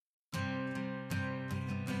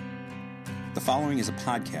The following is a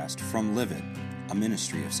podcast from Live It, a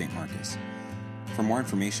ministry of St. Marcus. For more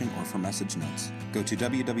information or for message notes, go to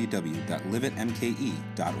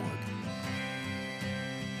www.liveitmke.org.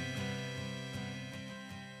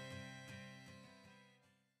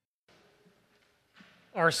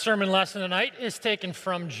 Our sermon lesson tonight is taken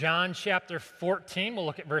from John chapter 14. We'll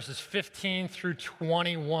look at verses 15 through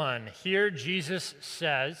 21. Here Jesus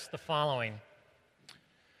says the following: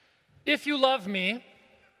 "If you love me,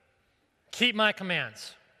 keep my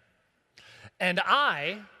commands. And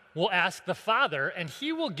I will ask the Father, and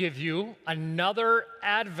he will give you another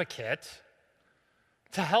advocate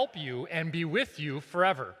to help you and be with you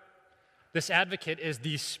forever. This advocate is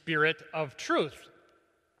the Spirit of truth.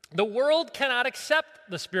 The world cannot accept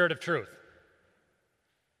the Spirit of truth."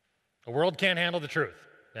 The world can't handle the truth.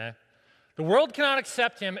 Okay? The world cannot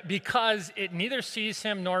accept him because it neither sees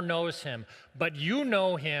him nor knows him. But you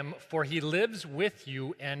know him, for he lives with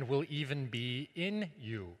you and will even be in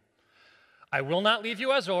you. I will not leave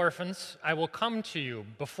you as orphans. I will come to you.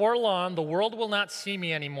 Before long, the world will not see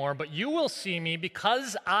me anymore, but you will see me.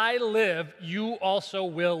 Because I live, you also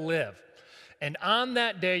will live. And on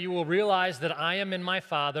that day, you will realize that I am in my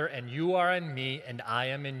Father, and you are in me, and I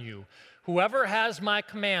am in you. Whoever has my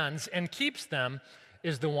commands and keeps them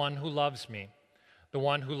is the one who loves me. The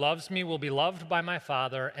one who loves me will be loved by my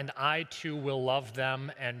Father, and I too will love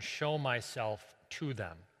them and show myself to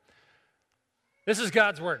them. This is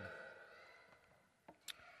God's word.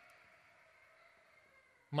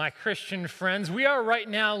 My Christian friends, we are right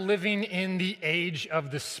now living in the age of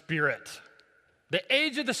the Spirit. The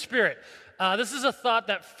age of the Spirit. This is a thought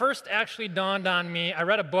that first actually dawned on me. I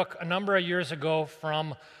read a book a number of years ago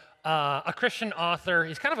from a Christian author.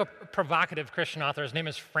 He's kind of a provocative Christian author. His name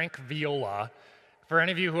is Frank Viola. For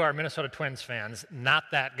any of you who are Minnesota Twins fans,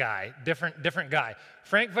 not that guy, different guy.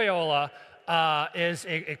 Frank Viola is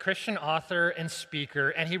a Christian author and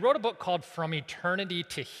speaker, and he wrote a book called From Eternity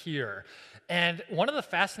to Here. And one of the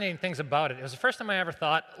fascinating things about it was the first time I ever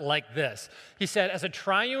thought like this. He said, as a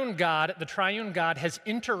triune God, the triune God has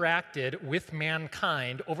interacted with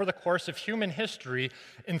mankind over the course of human history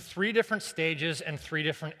in three different stages and three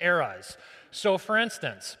different eras. So, for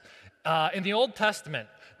instance, in the Old Testament,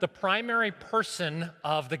 the primary person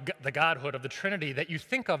of the Godhood of the Trinity that you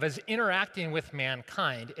think of as interacting with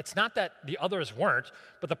mankind, it's not that the others weren't,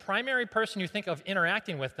 but the primary person you think of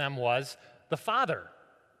interacting with them was the Father.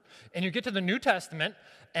 And you get to the New Testament,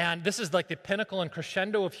 and this is like the pinnacle and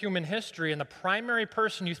crescendo of human history, and the primary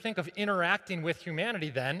person you think of interacting with humanity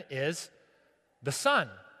then is the Son.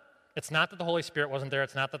 It's not that the Holy Spirit wasn't there,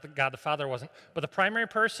 it's not that God the Father wasn't, but the primary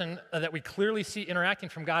person that we clearly see interacting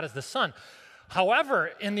from God is the Son.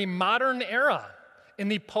 However, in the modern era, in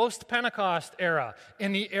the post-Pentecost era,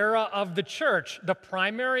 in the era of the church, the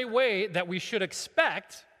primary way that we should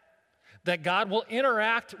expect that God will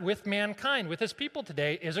interact with mankind, with his people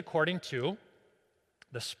today, is according to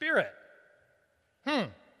the Spirit.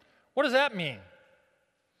 What does that mean?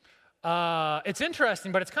 It's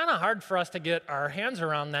interesting, but it's kind of hard for us to get our hands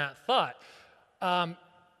around that thought.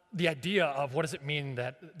 The idea of what does it mean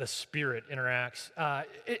that the Spirit interacts.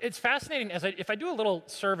 It's fascinating. If I do a little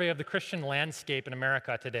survey of the Christian landscape in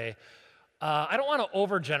America today, I don't want to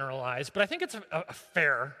overgeneralize, but I think it's a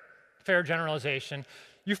fair generalization.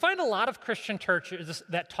 You find a lot of Christian churches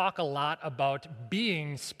that talk a lot about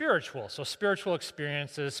being spiritual. So spiritual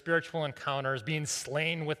experiences, spiritual encounters, being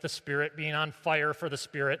slain with the Spirit, being on fire for the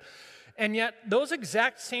Spirit. And yet those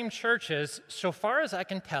exact same churches, so far as I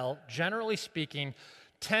can tell, generally speaking,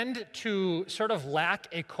 tend to sort of lack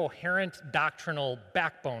a coherent doctrinal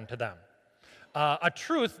backbone to them. A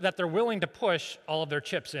truth that they're willing to push all of their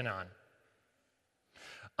chips in on.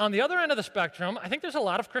 On the other end of the spectrum, I think there's a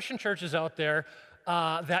lot of Christian churches out there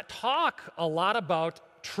that talk a lot about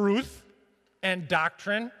truth and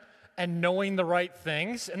doctrine and knowing the right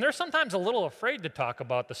things, and they're sometimes a little afraid to talk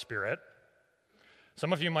about the Spirit.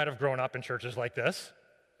 Some of you might have grown up in churches like this.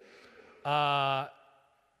 I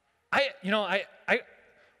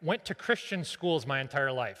went to Christian schools my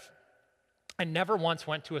entire life. I never once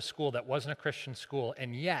went to a school that wasn't a Christian school,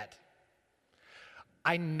 and yet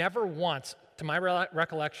I never once, to my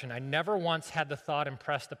recollection, I never once had the thought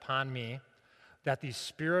impressed upon me that the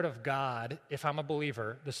Spirit of God, if I'm a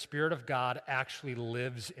believer, the Spirit of God actually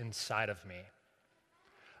lives inside of me.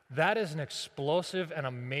 That is an explosive and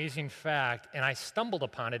amazing fact, and I stumbled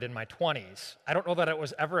upon it in my 20s. I don't know that it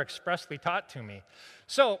was ever expressly taught to me.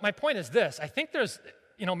 So my point is this: I think there's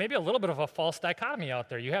maybe a little bit of a false dichotomy out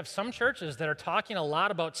there. You have some churches that are talking a lot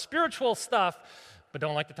about spiritual stuff, but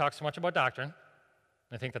don't like to talk so much about doctrine.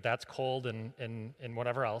 I think that that's cold and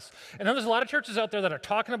whatever else. And then there's a lot of churches out there that are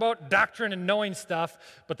talking about doctrine and knowing stuff,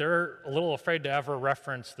 but they're a little afraid to ever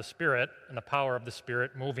reference the Spirit and the power of the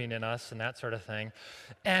Spirit moving in us and that sort of thing.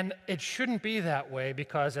 And it shouldn't be that way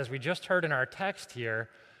because, as we just heard in our text here,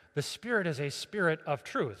 the Spirit is a spirit of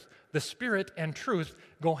truth. The Spirit and truth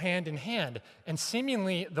go hand in hand. And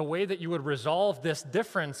seemingly, the way that you would resolve this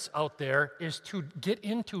difference out there is to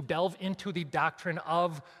delve into the doctrine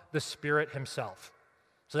of the Spirit himself.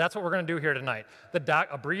 So that's what we're going to do here tonight.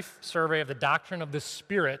 A brief survey of the doctrine of the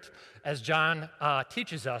Spirit as John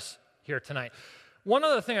teaches us here tonight. One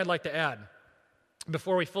other thing I'd like to add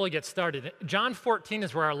before we fully get started. John 14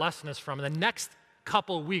 is where our lesson is from. In the next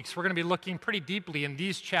couple weeks, we're going to be looking pretty deeply in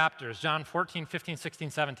these chapters, John 14, 15,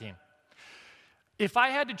 16, 17. If I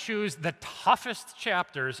had to choose the toughest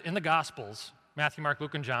chapters in the Gospels, Matthew, Mark,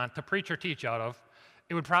 Luke, and John, to preach or teach out of,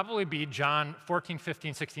 it would probably be John 14,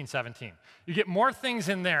 15, 16, 17. You get more things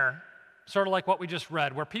in there, sort of like what we just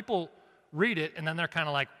read, where people read it and then they're kind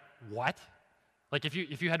of like, what? Like if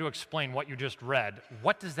you had to explain what you just read,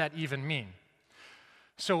 what does that even mean?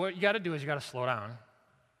 So what you got to do is you got to slow down,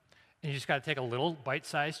 and you just got to take a little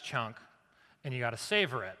bite-sized chunk, and you got to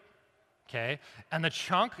savor it, okay? And the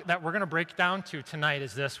chunk that we're going to break down to tonight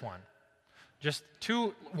is this one. Just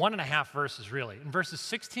 1.5 verses, really. In verses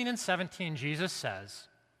 16 and 17, Jesus says,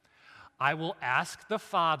 I will ask the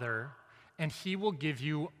Father, and he will give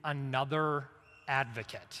you another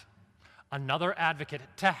advocate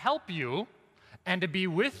to help you and to be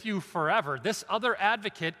with you forever. This other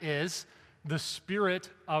advocate is the Spirit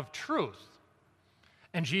of truth.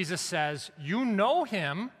 And Jesus says, you know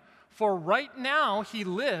him, for right now he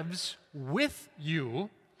lives with you,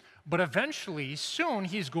 but eventually, soon,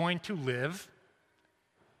 he's going to live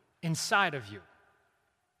inside of you.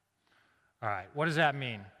 All right, what does that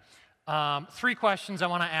mean? 3 questions I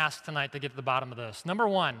want to ask tonight to get to the bottom of this. Number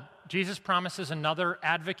 1, Jesus promises another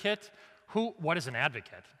advocate. What is an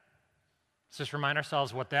advocate? Let's just remind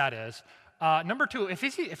ourselves what that is. Number 2, if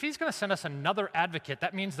he's going to send us another advocate,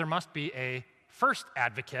 that means there must be a first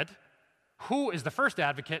advocate. Who is the first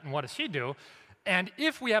advocate and what does he do? And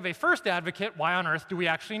if we have a first advocate, why on earth do we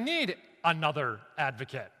actually need another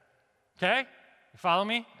advocate? Okay? You follow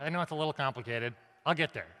me? I know it's a little complicated. I'll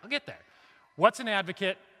get there. What's an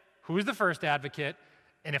advocate? Who is the first advocate?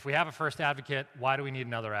 And if we have a first advocate, why do we need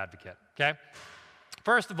another advocate? Okay?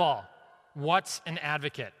 First of all, what's an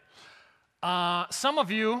advocate? Some of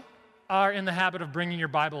you are in the habit of bringing your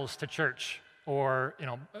Bibles to church or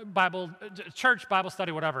church, Bible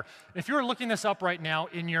study, whatever. If you were looking this up right now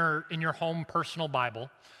in your home personal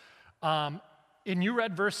Bible, and you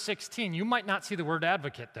read verse 16, you might not see the word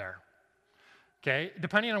advocate there. Okay,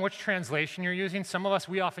 depending on which translation you're using, some of us,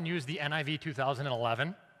 we often use the NIV 2011.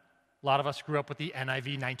 A lot of us grew up with the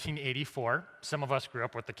NIV 1984. Some of us grew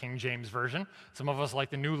up with the King James Version. Some of us like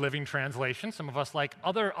the New Living Translation. Some of us like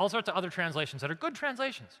all sorts of other translations that are good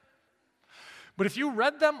translations. But if you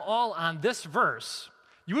read them all on this verse,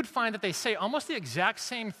 you would find that they say almost the exact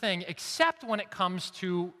same thing, except when it comes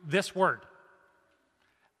to this word,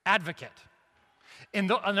 advocate. In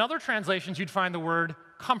other translations, you'd find the word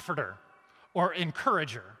comforter, or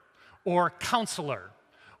encourager, or counselor,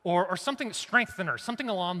 or something strengthener, something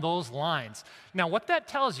along those lines. Now, what that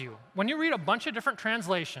tells you, when you read a bunch of different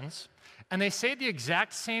translations, and they say the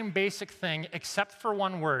exact same basic thing except for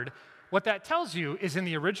one word, what that tells you is in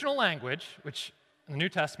the original language, which in the New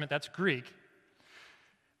Testament, that's Greek,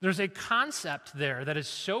 there's a concept there that is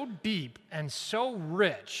so deep and so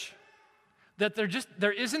rich that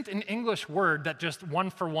there isn't an English word that just one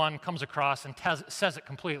for one comes across and says it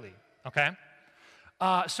completely, okay?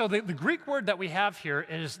 So the Greek word that we have here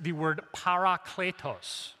is the word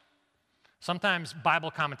parakletos. Sometimes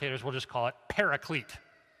Bible commentators will just call it paraclete,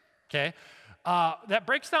 okay? That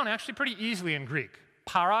breaks down actually pretty easily in Greek.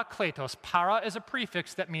 Parakletos. Para is a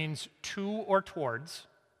prefix that means to or towards.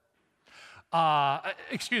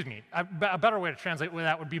 Excuse me. A better way to translate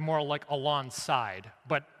that would be more like alongside,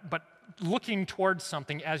 but looking towards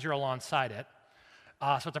something as you're alongside it.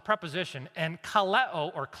 So it's a preposition. And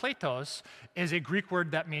kaleo or kletos is a Greek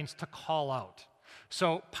word that means to call out.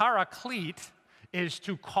 So paraclete is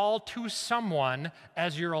to call to someone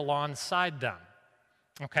as you're alongside them.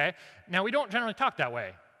 Okay? Now, we don't generally talk that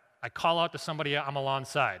way. I call out to somebody I'm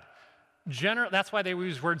alongside. That's why they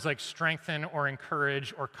use words like strengthen or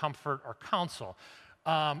encourage or comfort or counsel.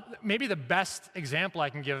 Maybe the best example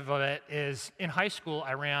I can give of it is in high school,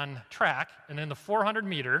 I ran track, and in the 400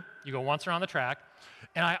 meter, you go once around the track,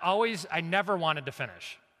 and I never wanted to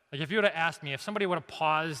finish. Like if you would have asked me, if somebody would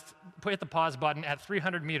have hit the pause button at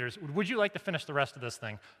 300 meters, would you like to finish the rest of this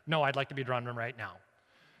thing? No, I'd like to be running right now.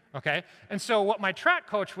 Okay? And so what my track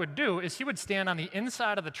coach would do is he would stand on the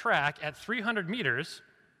inside of the track at 300 meters,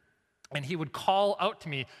 and he would call out to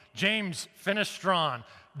me, James, finish strong.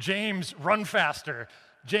 James, run faster.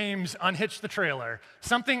 James, unhitch the trailer.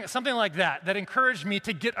 Something like that encouraged me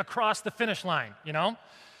to get across the finish line, you know?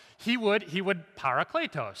 He would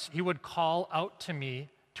parakletos. He would call out to me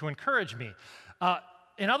to encourage me.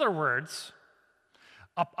 In other words,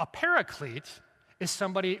 a paraclete is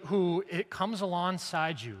somebody who it comes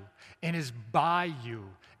alongside you and is by you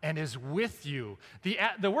and is with you.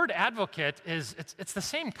 The word advocate it's the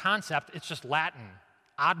same concept, it's just Latin.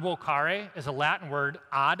 Advocare is a Latin word.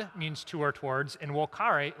 Ad means to or towards, and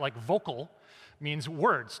vocare, like vocal, means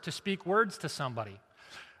words, to speak words to somebody.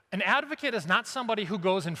 An advocate is not somebody who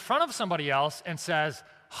goes in front of somebody else and says,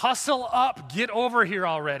 hustle up, get over here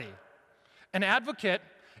already. An advocate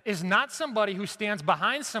is not somebody who stands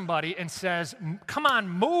behind somebody and says, come on,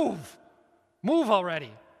 move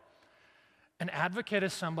already. An advocate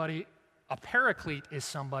is somebody, a paraclete is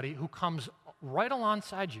somebody who comes right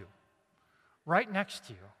alongside you, right next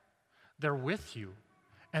to you. They're with you,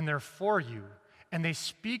 and they're for you, and they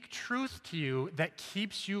speak truth to you that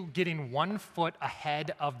keeps you getting 1 foot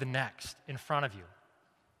ahead of the next in front of you,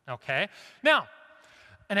 okay? Now,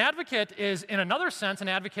 an advocate is, in another sense, an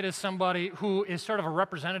advocate is somebody who is sort of a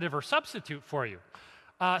representative or substitute for you.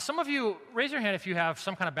 Some of you, raise your hand if you have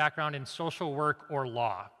some kind of background in social work or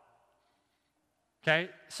law. Okay,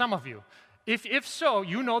 some of you. If so,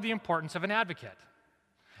 you know the importance of an advocate.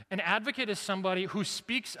 An advocate is somebody who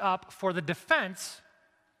speaks up for the defense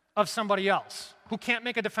of somebody else, who can't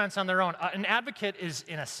make a defense on their own. An advocate is,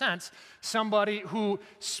 in a sense, somebody who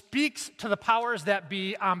speaks to the powers that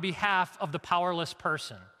be on behalf of the powerless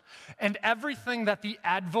person. And everything that the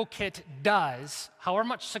advocate does, however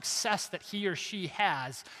much success that he or she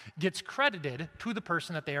has, gets credited to the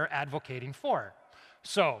person that they are advocating for.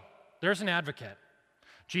 So, there's an advocate.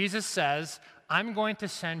 Jesus says, I'm going to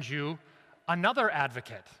send you another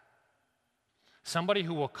advocate. Somebody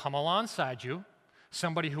who will come alongside you,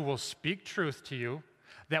 somebody who will speak truth to you,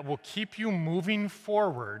 that will keep you moving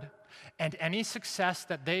forward, and any success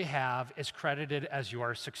that they have is credited as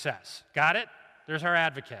your success. Got it? There's our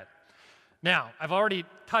advocate. Now, I've already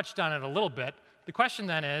touched on it a little bit. The question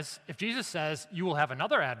then is, if Jesus says you will have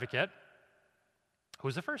another advocate,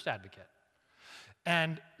 who's the first advocate?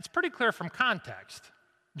 And it's pretty clear from context.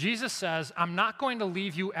 Jesus says, I'm not going to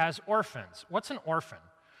leave you as orphans. What's an orphan?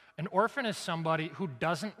 An orphan is somebody who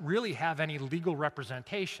doesn't really have any legal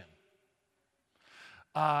representation.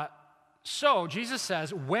 So Jesus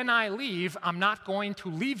says, when I leave, I'm not going to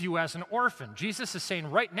leave you as an orphan. Jesus is saying,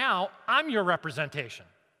 right now, I'm your representation.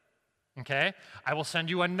 Okay? I will send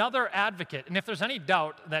you another advocate. And if there's any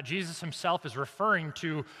doubt that Jesus himself is referring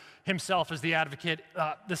to himself as the advocate,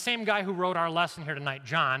 the same guy who wrote our lesson here tonight,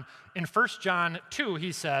 John, in 1 John 2,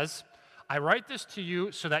 he says, I write this to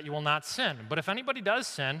you so that you will not sin. But if anybody does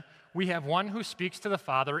sin, we have one who speaks to the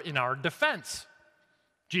Father in our defense,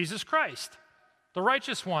 Jesus Christ, the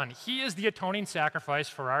righteous one. He is the atoning sacrifice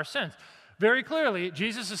for our sins. Very clearly,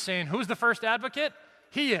 Jesus is saying, who's the first advocate?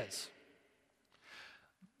 He is.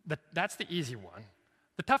 That's the easy one.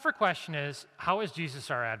 The tougher question is, how is Jesus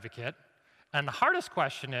our advocate? And the hardest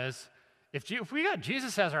question is, if we got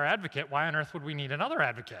Jesus as our advocate, why on earth would we need another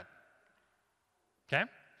advocate? Okay?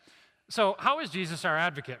 So how is Jesus our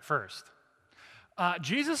advocate first?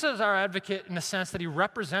 Jesus is our advocate in the sense that he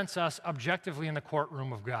represents us objectively in the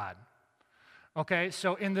courtroom of God. Okay,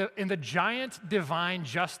 so in the giant divine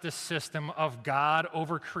justice system of God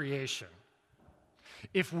over creation,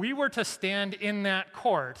 if we were to stand in that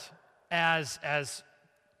court as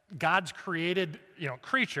God's created,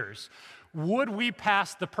 creatures, would we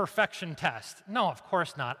pass the perfection test? No, of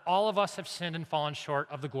course not. All of us have sinned and fallen short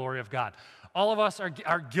of the glory of God. All of us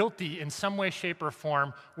are guilty in some way, shape, or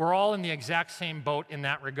form. We're all in the exact same boat in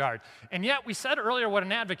that regard. And yet, we said earlier what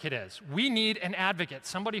an advocate is. We need an advocate,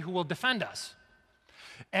 somebody who will defend us.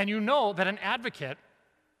 And you know that an advocate,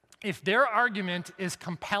 if their argument is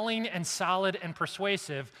compelling and solid and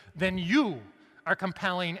persuasive, then you are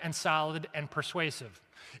compelling and solid and persuasive.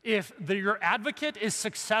 If your advocate is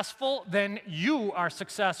successful, then you are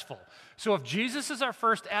successful. So if Jesus is our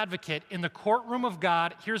first advocate in the courtroom of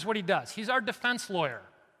God, here's what he does. He's our defense lawyer,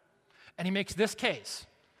 and he makes this case.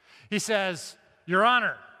 He says, Your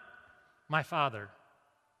Honor, my father,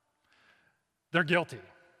 they're guilty.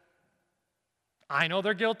 I know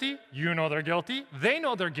they're guilty. You know they're guilty. They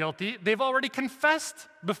know they're guilty. They've already confessed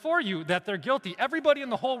before you that they're guilty. Everybody in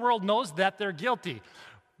the whole world knows that they're guilty.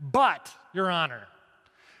 But, Your Honor,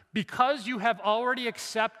 because you have already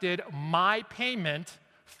accepted my payment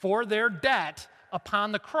for their debt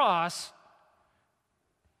upon the cross,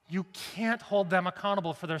 you can't hold them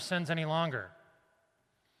accountable for their sins any longer.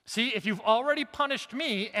 See, if you've already punished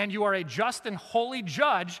me and you are a just and holy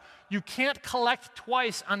judge, you can't collect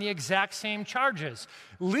twice on the exact same charges.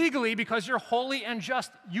 Legally, because you're holy and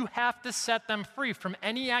just, you have to set them free from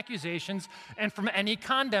any accusations and from any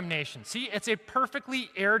condemnation. See, it's a perfectly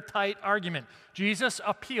airtight argument. Jesus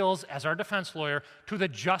appeals, as our defense lawyer, to the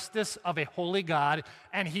justice of a holy God,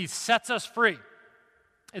 and he sets us free.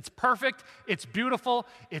 It's perfect, it's beautiful,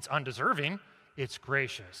 it's undeserving, it's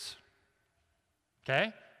gracious.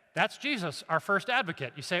 Okay? That's Jesus, our first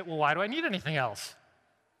advocate. You say, well, why do I need anything else?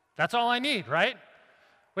 That's all I need, right?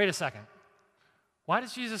 Wait a second. Why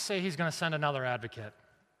does Jesus say he's going to send another advocate?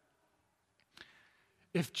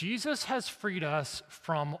 If Jesus has freed us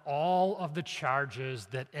from all of the charges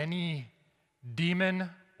that any demon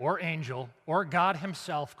or angel or God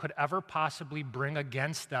himself could ever possibly bring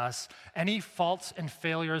against us, any faults and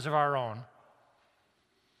failures of our own,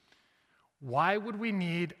 why would we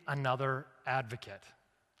need another advocate?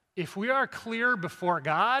 If we are clear before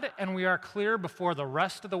God and we are clear before the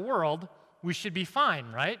rest of the world, we should be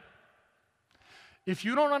fine, right? If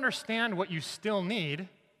you don't understand what you still need,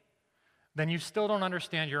 then you still don't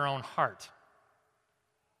understand your own heart.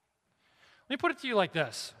 Let me put it to you like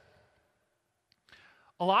this.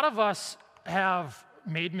 A lot of us have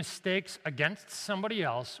made mistakes against somebody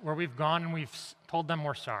else where we've gone and we've told them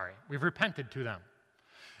we're sorry. We've repented to them.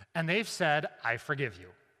 And they've said, I forgive you.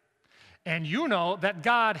 And you know that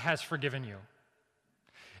God has forgiven you.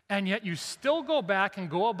 And yet you still go back and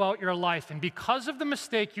go about your life, and because of the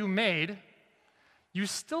mistake you made, you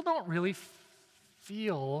still don't really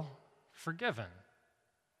feel forgiven.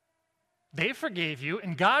 They forgave you,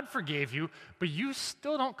 and God forgave you, but you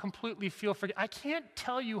still don't completely feel forgiven. I can't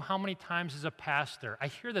tell you how many times as a pastor, I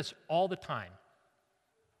hear this all the time.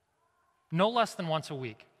 No less than once a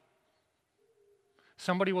week.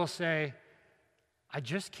 Somebody will say, I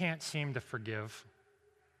just can't seem to forgive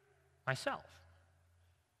myself.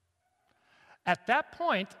 At that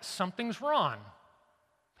point, something's wrong.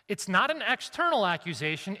 It's not an external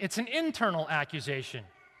accusation, it's an internal accusation.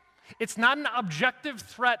 It's not an objective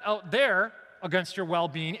threat out there against your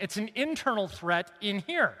well-being, it's an internal threat in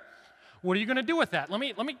here. What are you going to do with that? Let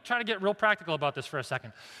me try to get real practical about this for a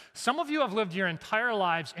second. Some of you have lived your entire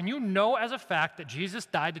lives, and you know as a fact that Jesus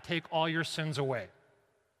died to take all your sins away.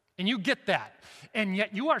 And you get that. And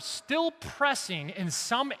yet you are still pressing in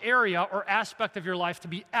some area or aspect of your life to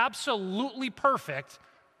be absolutely perfect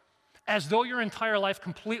as though your entire life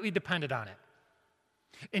completely depended on it.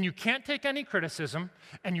 And you can't take any criticism,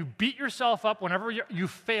 and you beat yourself up whenever you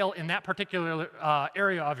fail in that particular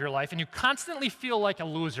area of your life, and you constantly feel like a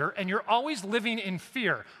loser, and you're always living in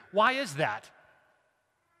fear. Why is that?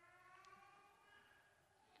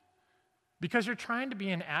 Because you're trying to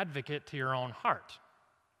be an advocate to your own heart.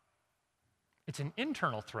 It's an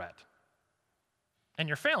internal threat, and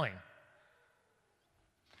you're failing.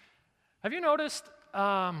 Have you noticed,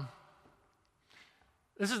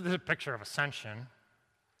 this is the picture of Ascension.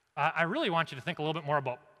 I really want you to think a little bit more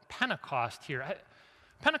about Pentecost here.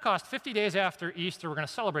 Pentecost, 50 days after Easter, we're going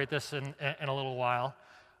to celebrate this in a little while.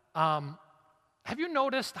 Have you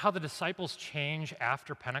noticed how the disciples change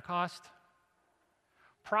after Pentecost?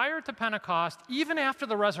 Prior to Pentecost, even after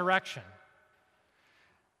the resurrection,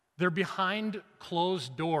 they're behind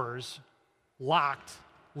closed doors, locked,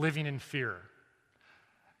 living in fear.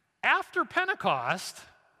 After Pentecost,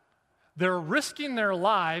 they're risking their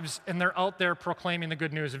lives and they're out there proclaiming the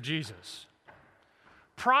good news of Jesus.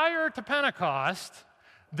 Prior to Pentecost,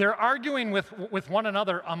 they're arguing with one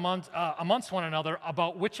another amongst one another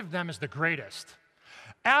about which of them is the greatest.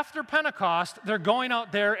 After Pentecost, they're going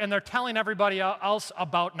out there and they're telling everybody else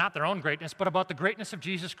about not their own greatness, but about the greatness of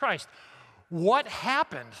Jesus Christ. What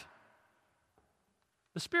happened?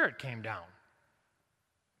 The Spirit came down.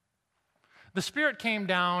 The Spirit came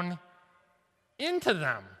down into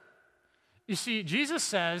them. You see, Jesus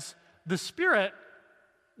says the Spirit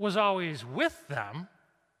was always with them.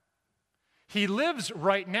 He lives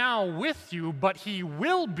right now with you, but He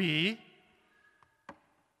will be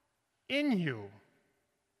in you.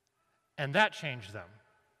 And that changed them.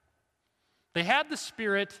 They had the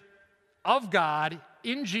Spirit of God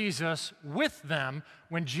in Jesus with them.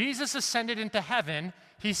 When Jesus ascended into heaven,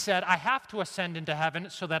 He said, I have to ascend into heaven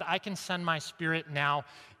so that I can send my Spirit now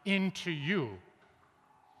into you.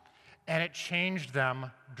 And it changed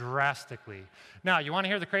them drastically. Now, you want to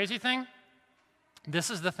hear the crazy thing? This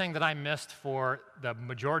is the thing that I missed for the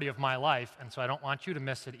majority of my life, and so I don't want you to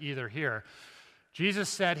miss it either here. Jesus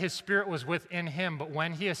said His Spirit was within Him, but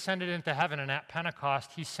when He ascended into heaven and at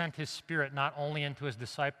Pentecost, He sent His Spirit not only into His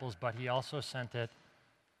disciples, but He also sent it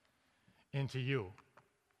into you.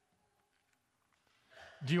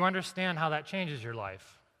 Do you understand how that changes your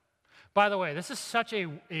life? By the way, this is such a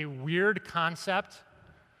weird concept.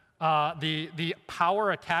 The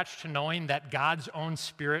power attached to knowing that God's own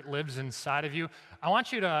Spirit lives inside of you. I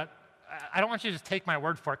don't want you to just take my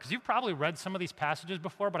word for it, because you've probably read some of these passages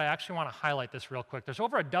before, but I actually want to highlight this real quick. There's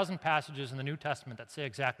over a dozen passages in the New Testament that say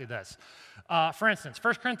exactly this. For instance,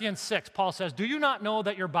 1 Corinthians 6, Paul says, "Do you not know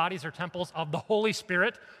that your bodies are temples of the Holy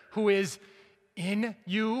Spirit who is in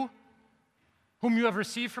you, whom you have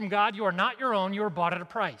received from God? You are not your own, you are bought at a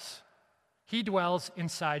price. He dwells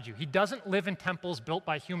inside you." He doesn't live in temples built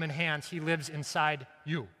by human hands. He lives inside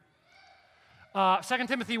you. 2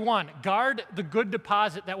 Timothy 1, "Guard the good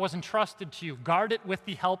deposit that was entrusted to you. Guard it with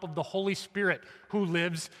the help of the Holy Spirit who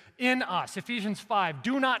lives in us." Ephesians 5,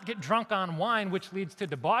 "Do not get drunk on wine, which leads to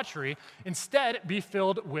debauchery. Instead, be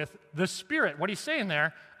filled with the Spirit." What he's saying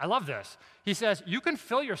there, I love this. He says, you can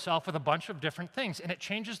fill yourself with a bunch of different things, and it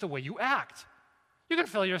changes the way you act. You can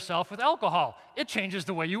fill yourself with alcohol. It changes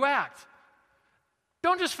the way you act.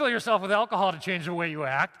 Don't just fill yourself with alcohol to change the way you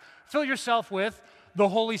act. Fill yourself with the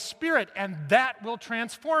Holy Spirit, and that will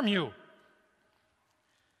transform you.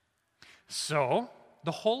 So,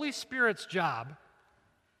 the Holy Spirit's job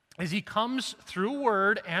is he comes through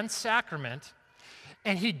word and sacrament,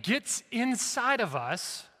 and he gets inside of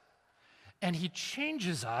us, and he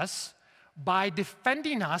changes us by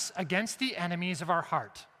defending us against the enemies of our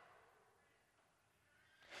heart.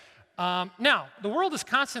 Now, the world is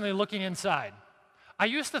constantly looking inside. I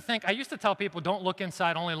used to tell people, don't look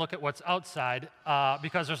inside, only look at what's outside,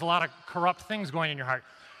 because there's a lot of corrupt things going in your heart.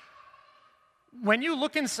 When you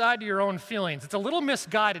look inside to your own feelings, it's a little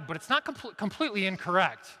misguided, but it's not completely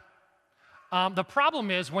incorrect. The problem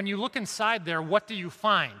is, when you look inside there, what do you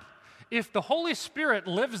find? If the Holy Spirit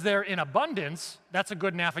lives there in abundance, that's a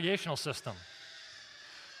good navigational system.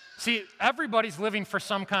 See, everybody's living for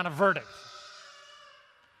some kind of verdict.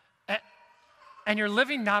 And you're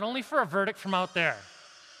living not only for a verdict from out there.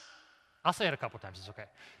 I'll say it a couple times, it's okay.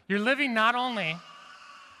 You're living not only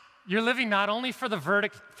for the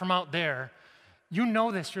verdict from out there, you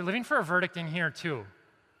know this, you're living for a verdict in here too.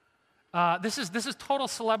 This is total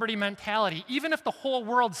celebrity mentality. Even if the whole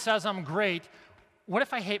world says I'm great, what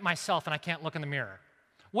if I hate myself and I can't look in the mirror?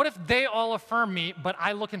 What if they all affirm me, but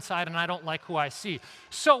I look inside and I don't like who I see?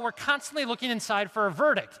 So we're constantly looking inside for a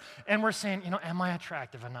verdict. And we're saying, am I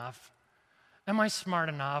attractive enough? Am I smart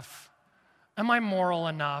enough? Am I moral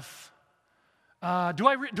enough? Do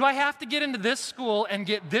I have to get into this school and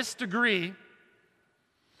get this degree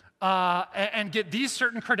and get these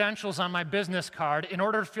certain credentials on my business card in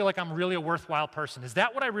order to feel like I'm really a worthwhile person? Is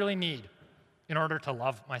that what I really need in order to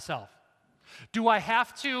love myself? Do I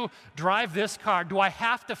have to drive this car? Do I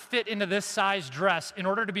have to fit into this size dress in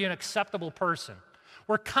order to be an acceptable person?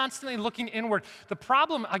 We're constantly looking inward. The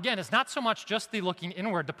problem, again, is not so much just the looking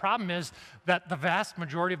inward. The problem is that the vast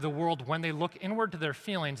majority of the world, when they look inward to their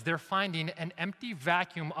feelings, they're finding an empty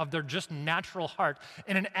vacuum of their just natural heart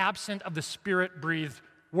and an absence of the Spirit-breathed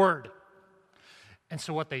word. And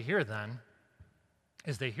so what they hear then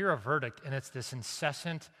is they hear a verdict, and it's this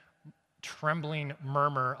incessant, trembling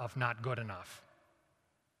murmur of not good enough.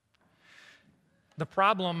 The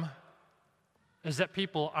problem is that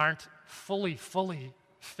people aren't fully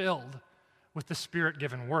filled with the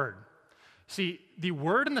Spirit-given word. See, the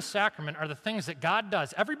word and the sacrament are the things that God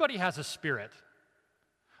does. Everybody has a spirit,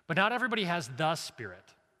 but not everybody has the Spirit.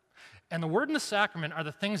 And the word and the sacrament are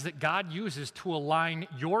the things that God uses to align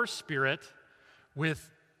your spirit with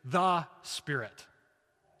the Spirit.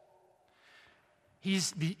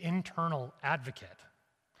 He's the internal advocate.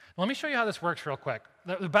 Let me show you how this works real quick.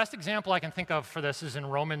 The best example I can think of for this is in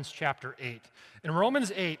Romans chapter 8. In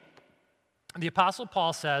Romans 8, the Apostle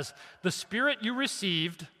Paul says, "The Spirit you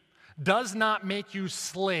received does not make you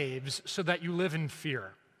slaves so that you live in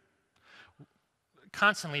fear."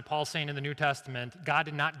 Constantly, Paul's saying in the New Testament, God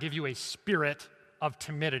did not give you a spirit of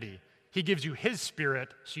timidity. He gives you his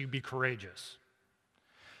Spirit so you be courageous.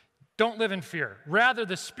 Don't live in fear. Rather,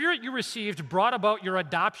 the Spirit you received brought about your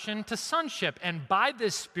adoption to sonship, and by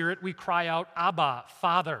this Spirit we cry out, Abba,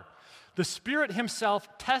 Father. The Spirit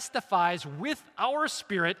himself testifies with our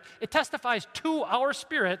spirit, it testifies to our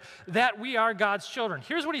spirit that we are God's children.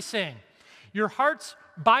 Here's what he's saying. Your hearts,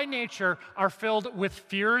 by nature, are filled with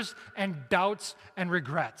fears and doubts and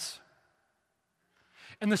regrets.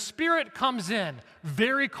 And the Spirit comes in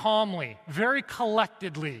very calmly, very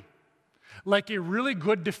collectedly, like a really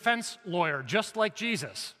good defense lawyer, just like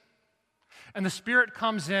Jesus. And the Spirit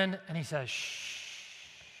comes in and he says,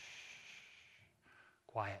 shh,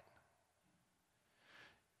 quiet.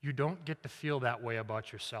 You don't get to feel that way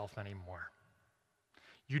about yourself anymore.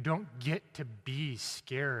 You don't get to be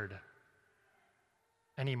scared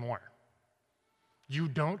anymore. You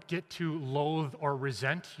don't get to loathe or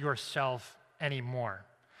resent yourself anymore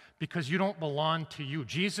because you don't belong to you.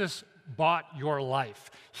 Jesus bought your life.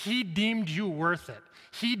 He deemed you worth it.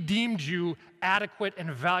 He deemed you adequate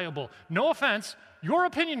and valuable. No offense, your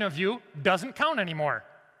opinion of you doesn't count anymore.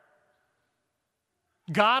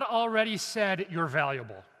 God already said you're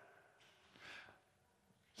valuable.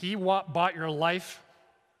 He bought your life.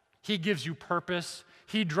 He gives you purpose.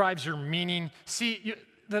 He drives your meaning. See,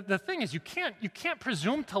 the thing is, you can't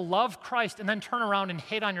presume to love Christ and then turn around and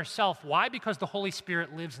hate on yourself. Why? Because the Holy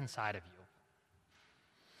Spirit lives inside of you.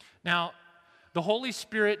 Now, the Holy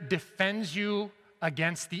Spirit defends you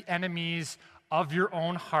against the enemies of your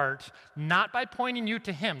own heart, not by pointing you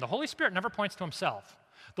to Him. The Holy Spirit never points to Himself.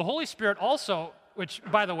 The Holy Spirit also, which,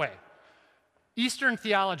 by the way, Eastern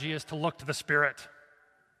theology is to look to the Spirit,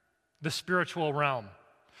 the spiritual realm.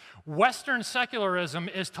 Western secularism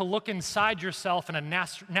is to look inside yourself in a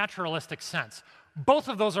naturalistic sense. Both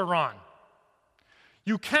of those are wrong.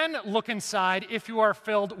 You can look inside if you are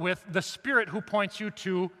filled with the Spirit who points you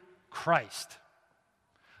to Christ.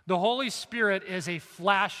 The Holy Spirit is a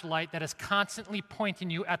flashlight that is constantly pointing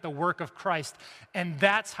you at the work of Christ, and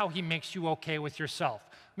that's how He makes you okay with yourself.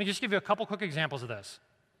 Let me just give you a couple quick examples of this.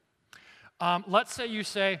 Let's say you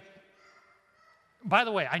say, by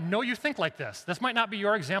the way, I know you think like this. This might not be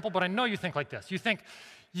your example, but I know you think like this. You think,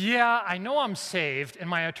 yeah, I know I'm saved and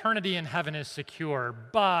my eternity in heaven is secure,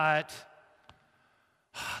 but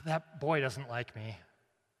that boy doesn't like me.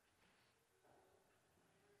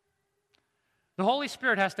 The Holy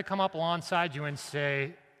Spirit has to come up alongside you and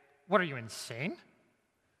say, what are you, insane?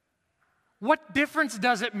 What difference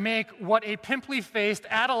does it make what a pimply-faced,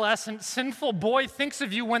 adolescent, sinful boy thinks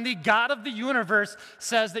of you when the God of the universe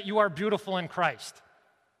says that you are beautiful in Christ?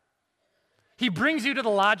 He brings you to the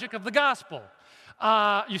logic of the gospel.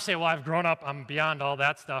 You say, well, I've grown up. I'm beyond all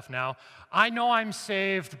that stuff now. I know I'm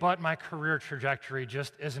saved, but my career trajectory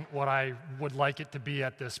just isn't what I would like it to be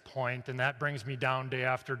at this point, and that brings me down day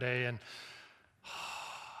after day. And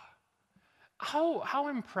How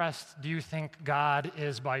impressed do you think God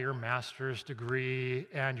is by your master's degree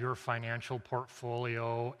and your financial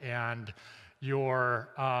portfolio and your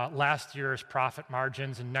last year's profit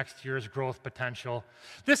margins and next year's growth potential?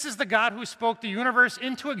 This is the God who spoke the universe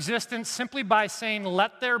into existence simply by saying,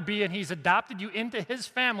 let there be, and He's adopted you into His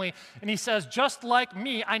family, and He says, just like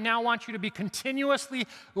me, I now want you to be continuously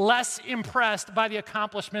less impressed by the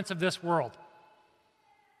accomplishments of this world.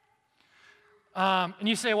 And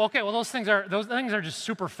you say, well, okay, well, those things are just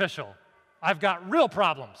superficial. I've got real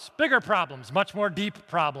problems, bigger problems, much more deep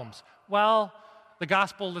problems. Well, the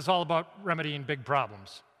gospel is all about remedying big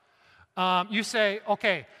problems. You say,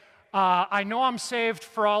 okay, I know I'm saved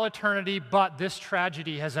for all eternity, but this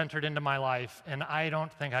tragedy has entered into my life, and I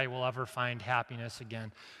don't think I will ever find happiness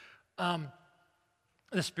again.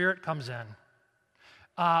 The Spirit comes in.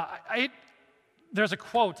 There's a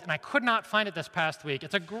quote, and I could not find it this past week.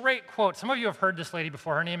 It's a great quote. Some of you have heard this lady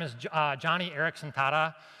before. Her name is Joni Eareckson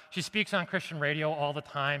Tada. She speaks on Christian radio all the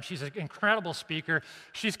time. She's an incredible speaker.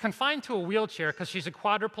 She's confined to a wheelchair because she's a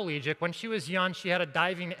quadriplegic. When she was young, she had a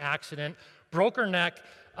diving accident, broke her neck,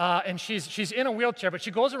 and she's in a wheelchair, but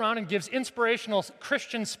she goes around and gives inspirational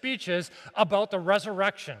Christian speeches about the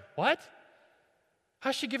resurrection. What?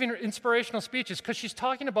 How's she giving her inspirational speeches? Because she's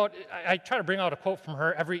talking about, I try to bring out a quote from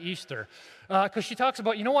her every Easter, because she talks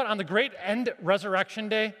about, you know what, on the great end resurrection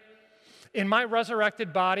day, in my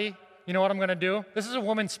resurrected body, you know what I'm going to do? This is a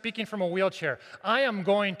woman speaking from a wheelchair. I am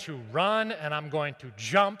going to run, and I'm going to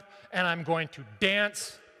jump, and I'm going to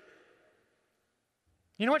dance.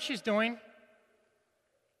 You know what she's doing?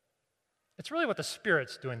 It's really what the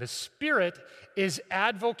Spirit's doing. The Spirit is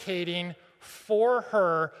advocating for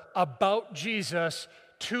her about Jesus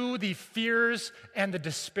to the fears and the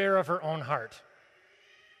despair of her own heart.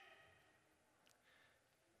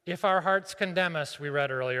 If our hearts condemn us, we read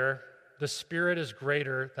earlier, the Spirit is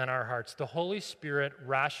greater than our hearts. The Holy Spirit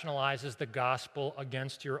rationalizes the gospel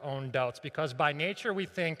against your own doubts because by nature we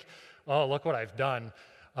think, oh, look what I've done.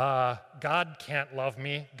 God can't love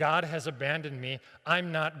me. God has abandoned me.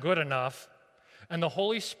 I'm not good enough. And the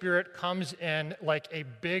Holy Spirit comes in like a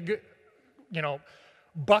big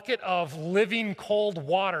bucket of living cold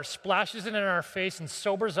water, splashes it in our face, and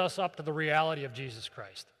sobers us up to the reality of Jesus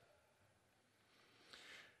Christ.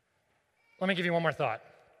 Let me give you one more thought.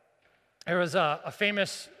 There was a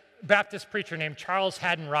famous Baptist preacher named Charles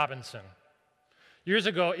Haddon Robinson. Years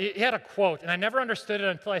ago, he had a quote, and I never understood it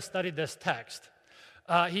until I studied this text.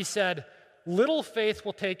 He said, "Little faith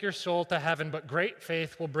will take your soul to heaven, but great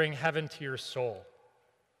faith will bring heaven to your soul."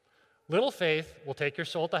 Little faith will take your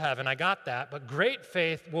soul to heaven. I got that. But great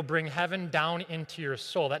faith will bring heaven down into your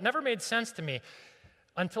soul. That never made sense to me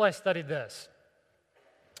until I studied this.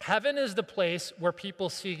 Heaven is the place where people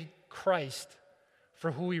see Christ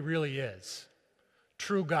for who he really is,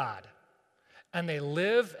 true God. And they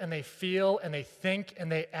live and they feel and they think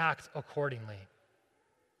and they act accordingly.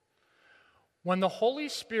 When the Holy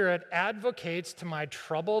Spirit advocates to my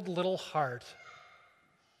troubled little heart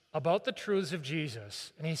about the truths of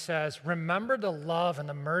Jesus, and he says, remember the love and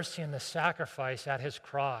the mercy and the sacrifice at his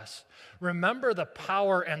cross. Remember the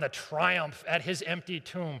power and the triumph at his empty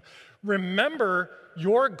tomb. Remember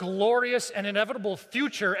your glorious and inevitable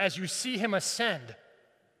future as you see him ascend.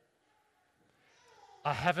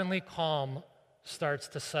 A heavenly calm starts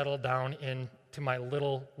to settle down into my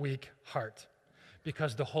little weak heart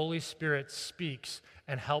because the Holy Spirit speaks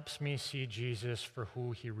and helps me see Jesus for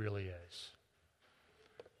who he really is.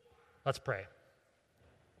 Let's pray.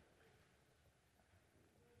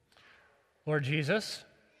 Lord Jesus,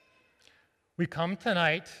 we come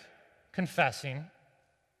tonight confessing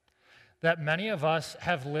that many of us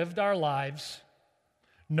have lived our lives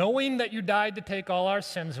knowing that you died to take all our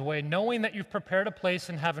sins away, knowing that you've prepared a place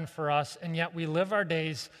in heaven for us, and yet we live our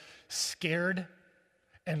days scared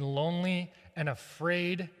and lonely and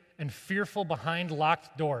afraid and fearful behind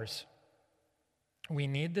locked doors. We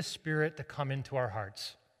need the Spirit to come into our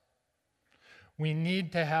hearts. We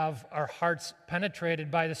need to have our hearts penetrated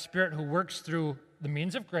by the Spirit who works through the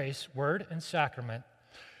means of grace, word and sacrament,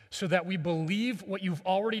 so that we believe what you've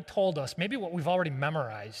already told us, maybe what we've already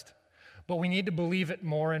memorized, but we need to believe it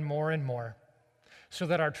more and more and more so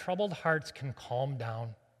that our troubled hearts can calm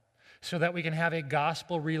down, so that we can have a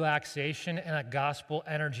gospel relaxation and a gospel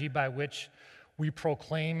energy by which we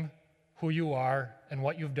proclaim who you are and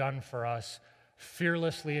what you've done for us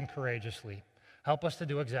fearlessly and courageously. Help us to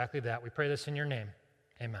do exactly that. We pray this in your name.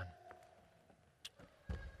 Amen.